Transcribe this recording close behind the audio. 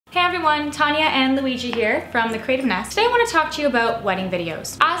Hey everyone, Tanya and Luigi here from The Creative Nest. Today I want to talk to you about wedding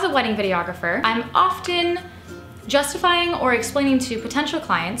videos. As a wedding videographer, I'm often justifying or explaining to potential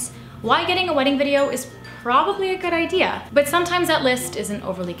clients why getting a wedding video is probably a good idea. But sometimes that list isn't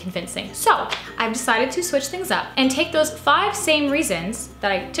overly convincing. So I've decided to switch things up and take those 5 same reasons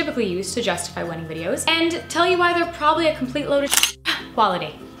that I typically use to justify wedding videos and tell you why they're probably a complete load of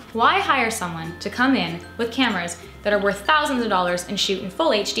quality. Why hire someone to come in with cameras that are worth thousands of dollars and shoot in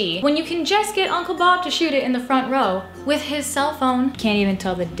full HD when you can just get Uncle Bob to shoot it in the front row with his cell phone? Can't even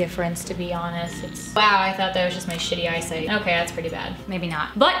tell the difference, to be honest. Wow, I thought that was just my shitty eyesight. Okay, that's pretty bad. Maybe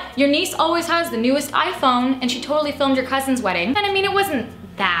not. But your niece always has the newest iPhone and she totally filmed your cousin's wedding. And I mean, it wasn't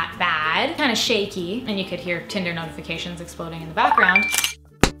that bad. Kind of shaky, and you could hear Tinder notifications exploding in the background.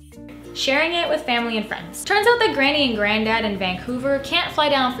 Sharing it with family and friends. Turns out that Granny and Granddad in Vancouver can't fly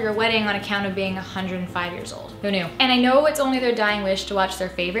down for your wedding on account of being 105 years old. Who knew? And I know it's only their dying wish to watch their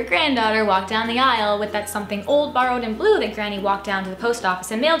favorite granddaughter walk down the aisle with that something old borrowed in blue that Granny walked down to the post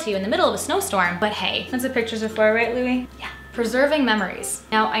office and mailed to you in the middle of a snowstorm. But hey, that's what pictures are for, right, Louie? Yeah. Preserving memories.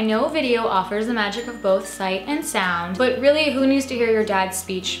 Now, I know video offers the magic of both sight and sound, but really, who needs to hear your dad's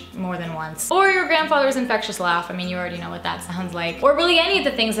speech more than once? Or your grandfather's infectious laugh. I mean, you already know what that sounds like. Or really any of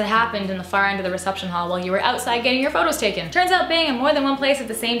the things that happened in the far end of the reception hall while you were outside getting your photos taken. Turns out being in more than one place at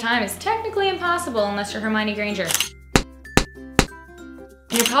the same time is technically impossible unless you're Hermione Granger.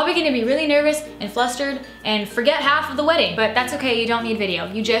 And you're probably gonna be really nervous and flustered and forget half of the wedding, but that's okay, you don't need video.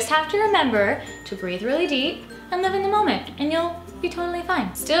 You just have to remember to breathe really deep and live in the moment, and you'll be totally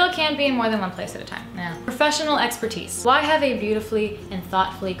fine. Still can't be in more than one place at a time. Yeah. Professional expertise. Why have a beautifully and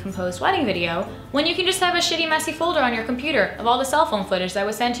thoughtfully composed wedding video when you can just have a shitty messy folder on your computer of all the cell phone footage that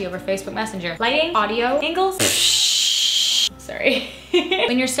was sent to you over Facebook Messenger? Lighting, audio, angles? Sorry.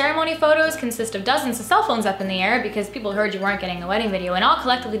 When your ceremony photos consist of dozens of cell phones up in the air because people heard you weren't getting a wedding video and all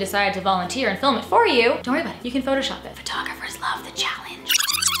collectively decided to volunteer and film it for you, don't worry about it, you can Photoshop it. Photographers love the challenge.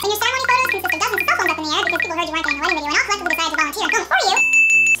 When your ceremony photos consist of dozens of cell phones up in the air because people heard you weren't getting a wedding video and all collectively decided to volunteer and film it for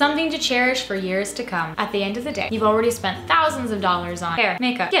you. Something to cherish for years to come. At the end of the day, you've already spent thousands of dollars on hair,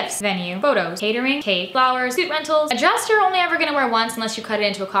 makeup, gifts, venue, photos, catering, cake, flowers, suit rentals, a dress you're only ever gonna wear once unless you cut it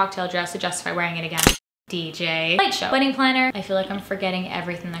into a cocktail dress to justify wearing it again. DJ, light show, wedding planner. I feel like I'm forgetting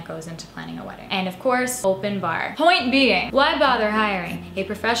everything that goes into planning a wedding. And of course, open bar. Point being, why bother hiring a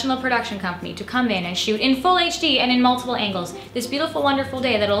professional production company to come in and shoot in full HD and in multiple angles this beautiful, wonderful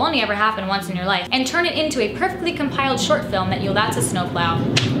day that'll only ever happen once in your life and turn it into a perfectly compiled short film that that's a snowplow.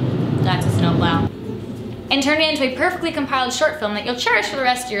 That's a snowplow. And turn it into a perfectly compiled short film that you'll cherish for the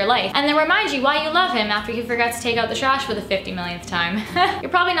rest of your life, and then remind you why you love him after you forgot to take out the trash for the 50 millionth time. You're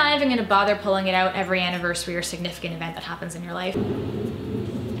probably not even gonna bother pulling it out every anniversary or significant event that happens in your life.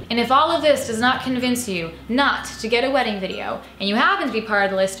 And if all of this does not convince you not to get a wedding video, and you happen to be part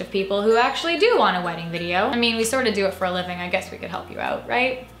of the list of people who actually do want a wedding video, I mean, we sort of do it for a living, I guess we could help you out,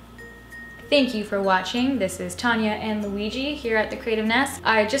 right? Thank you for watching. This is Tanya and Luigi here at The Creative Nest.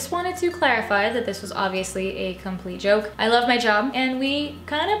 I just wanted to clarify that this was obviously a complete joke. I love my job and we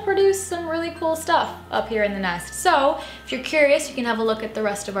kind of produce some really cool stuff up here in the nest. So if you're curious, you can have a look at the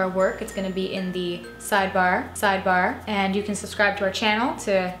rest of our work. It's gonna be in the sidebar, and you can subscribe to our channel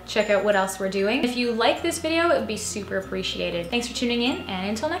to check out what else we're doing. If you like this video, it would be super appreciated. Thanks for tuning in, and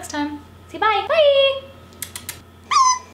until next time, say bye. Bye!